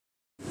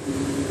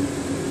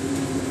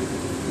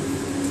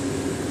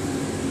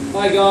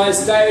Hi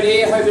guys, David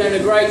here. Hope you're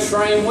having a great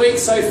training week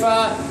so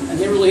far and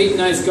you're really hitting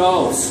those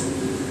goals.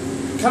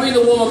 Coming to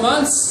the warmer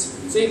months,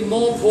 it's even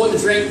more important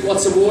to drink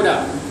lots of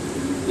water.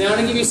 Now I'm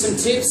going to give you some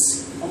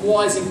tips on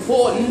why it's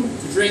important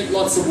to drink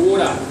lots of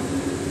water.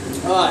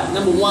 Alright,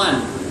 number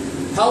one,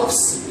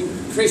 helps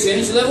increase your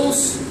energy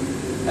levels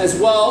as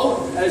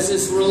well as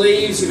just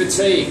relieves your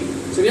fatigue.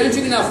 So if you don't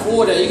drink enough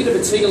water, you're going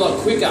to fatigue a lot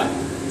quicker.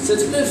 So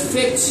it's going to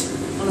affect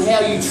on how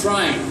you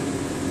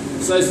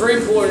train. So it's very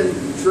important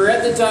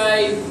throughout the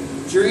day,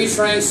 during your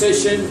training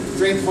session,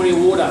 drink plenty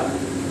of water.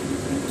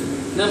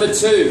 Number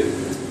two,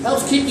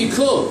 helps keep you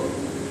cool.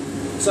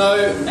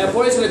 So our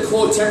body's got a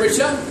core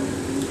temperature,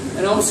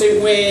 and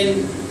obviously when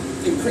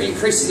it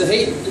increases the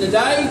heat in the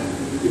day,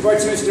 your body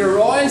temperature is going to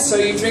rise, so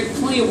you drink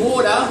plenty of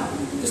water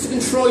just to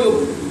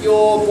control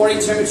your body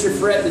temperature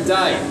throughout the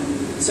day.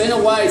 So in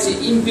a way, it's an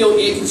inbuilt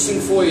air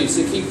conditioning for you,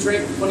 so keep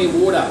drinking plenty of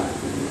water.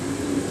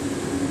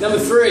 Number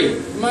three,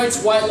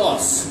 promotes weight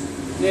loss.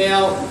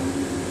 Now,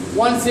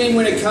 one thing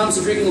when it comes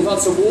to drinking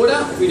lots of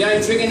water, if we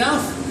don't drink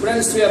enough, what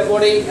happens to our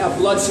body? Our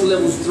blood sugar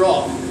levels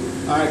drop.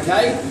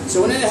 Okay?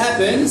 So when that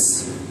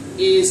happens,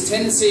 is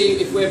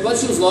tendency, if our blood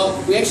sugar's low,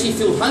 we actually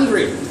feel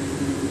hungry.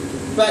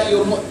 But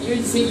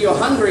you think you're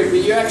hungry,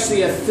 but you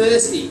actually are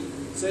thirsty.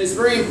 So it's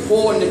very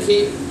important to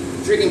keep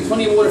drinking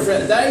plenty of water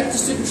throughout the day,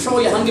 just to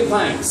control your hunger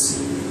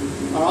pains.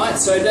 Alright,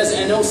 so it does,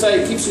 and also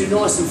it keeps you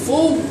nice and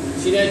full,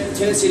 so you don't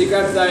tendency to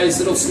grab those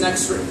little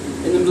snacks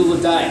in the middle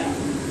of the day.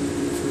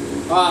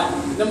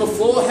 Alright, number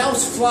four,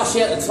 helps flush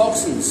out the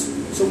toxins.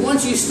 So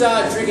once you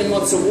start drinking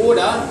lots of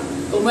water,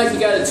 it'll make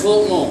you go to the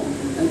toilet more.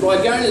 And by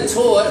going to the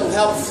toilet, it'll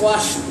help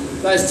flush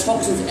those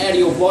toxins out of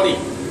your body.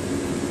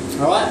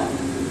 Alright,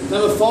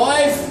 number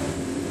five,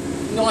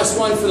 nice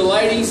one for the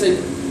ladies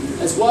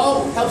as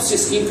well, helps your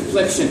skin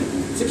complexion.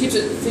 So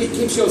it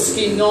keeps your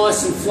skin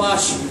nice and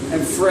flush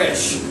and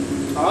fresh.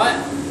 Alright,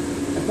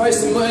 and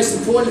the most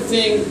important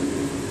thing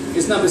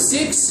is number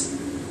six,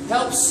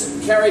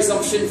 helps carries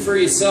oxygen through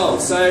your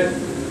cells. So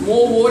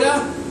more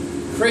water,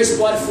 increased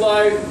blood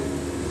flow,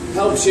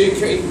 helps you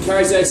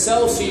carry those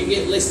cells so you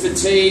get less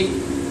fatigue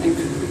and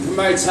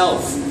promotes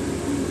health.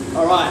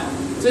 Alright,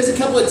 so there's a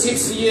couple of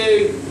tips for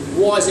you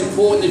why it's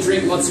important to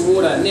drink lots of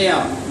water.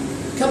 Now,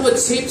 a couple of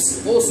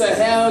tips also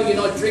how you're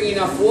not drinking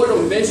enough water,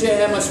 or measure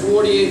how much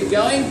water you're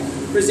going.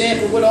 For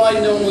example, what I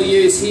normally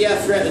use here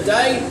throughout the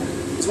day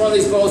is one of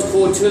these bowls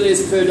called 2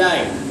 litres per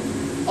day.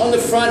 On the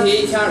front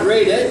here, you can't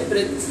read it, but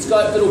it's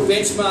got little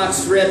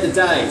benchmarks throughout the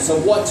day. So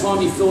what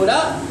time you fill it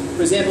up,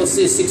 for example, it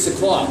says 6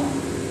 o'clock.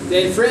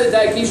 Then throughout the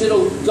day, it gives you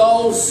little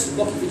goals,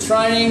 like if you're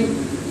training,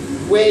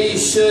 where you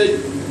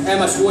should, how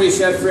much water you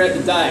should have throughout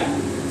the day.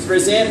 So for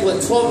example,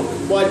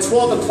 by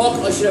 12 o'clock,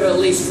 I should have at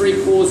least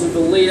 3/4 of a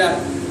litre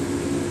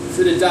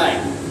for the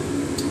day.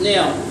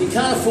 Now, if you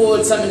can't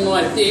afford something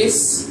like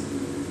this,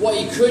 what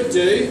you could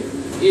do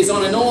is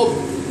on a normal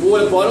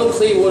water bottle,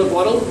 clear water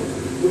bottle,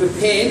 with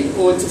a pen,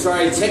 or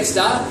sorry, a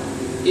texter,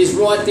 is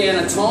write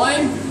down a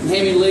time and how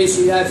many litres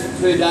you have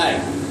per day.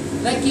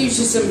 And that gives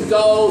you some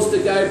goals to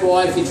go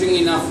by if you're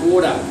drinking enough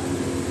water.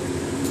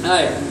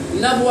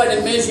 Another way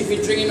to measure if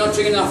you're not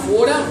drinking enough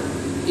water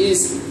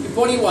is your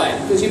body weight,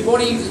 because your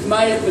body is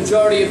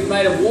majority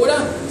made of water,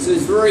 so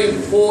it's very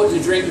important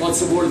to drink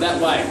lots of water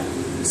that way.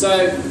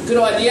 So, good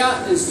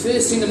idea is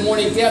first thing in the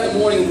morning, get out in the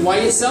morning and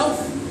weigh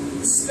yourself.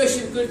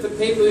 Especially good for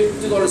people who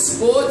do a lot of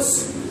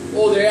sports,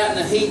 or they're out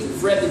in the heat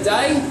throughout the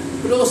day,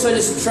 but also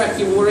just to track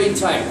your water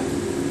intake.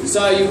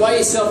 So you weigh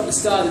yourself at the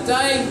start of the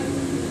day,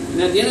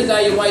 and at the end of the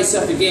day you weigh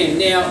yourself again.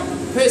 Now,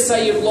 per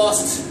se you've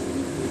lost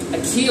a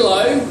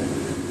kilo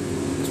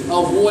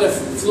of water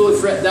fluid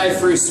throughout the day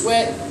through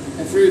sweat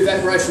and through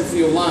evaporation through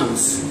your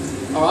lungs.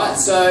 Alright,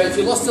 so if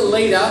you lost a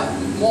litre,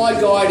 my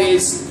guide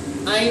is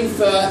aim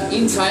for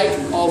intake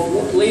of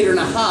 1.5 litres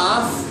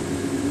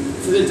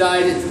for the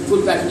day to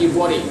put back in your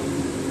body.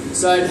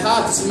 So you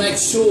have to make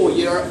sure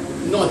you're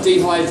not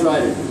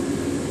dehydrated.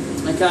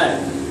 Okay.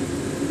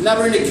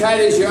 Another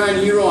indicator is your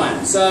own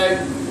urine. So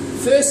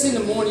first thing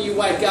in the morning you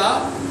wake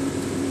up,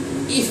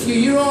 if your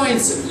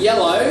urine's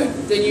yellow,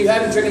 then you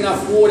haven't drank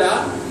enough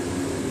water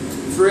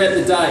throughout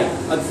the day,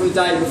 from the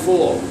day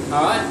before.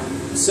 Alright?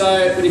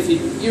 So, but if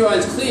your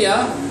urine's clear,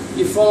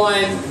 you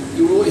find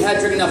you had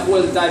drank enough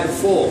water the day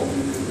before.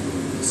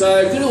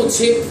 So good little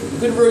tip,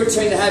 good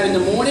routine to have in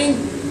the morning.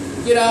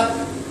 Get up,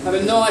 have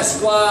a nice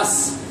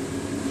glass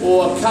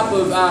or a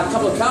couple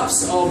of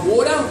cups of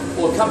water,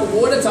 or a cup of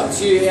water, it's up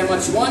to you how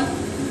much you want.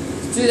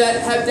 Do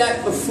that, have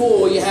that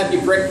before you have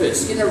your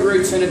breakfast. Get in a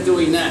routine of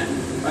doing that.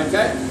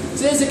 Okay?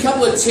 So there's a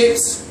couple of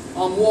tips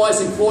on why it's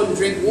important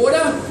to drink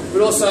water,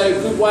 but also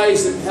good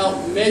ways to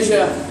help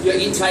measure your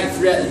intake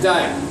throughout the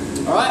day.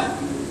 Alright?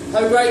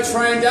 Have a great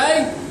training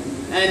day,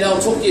 and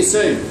I'll talk to you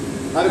soon.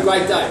 Have a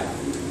great day.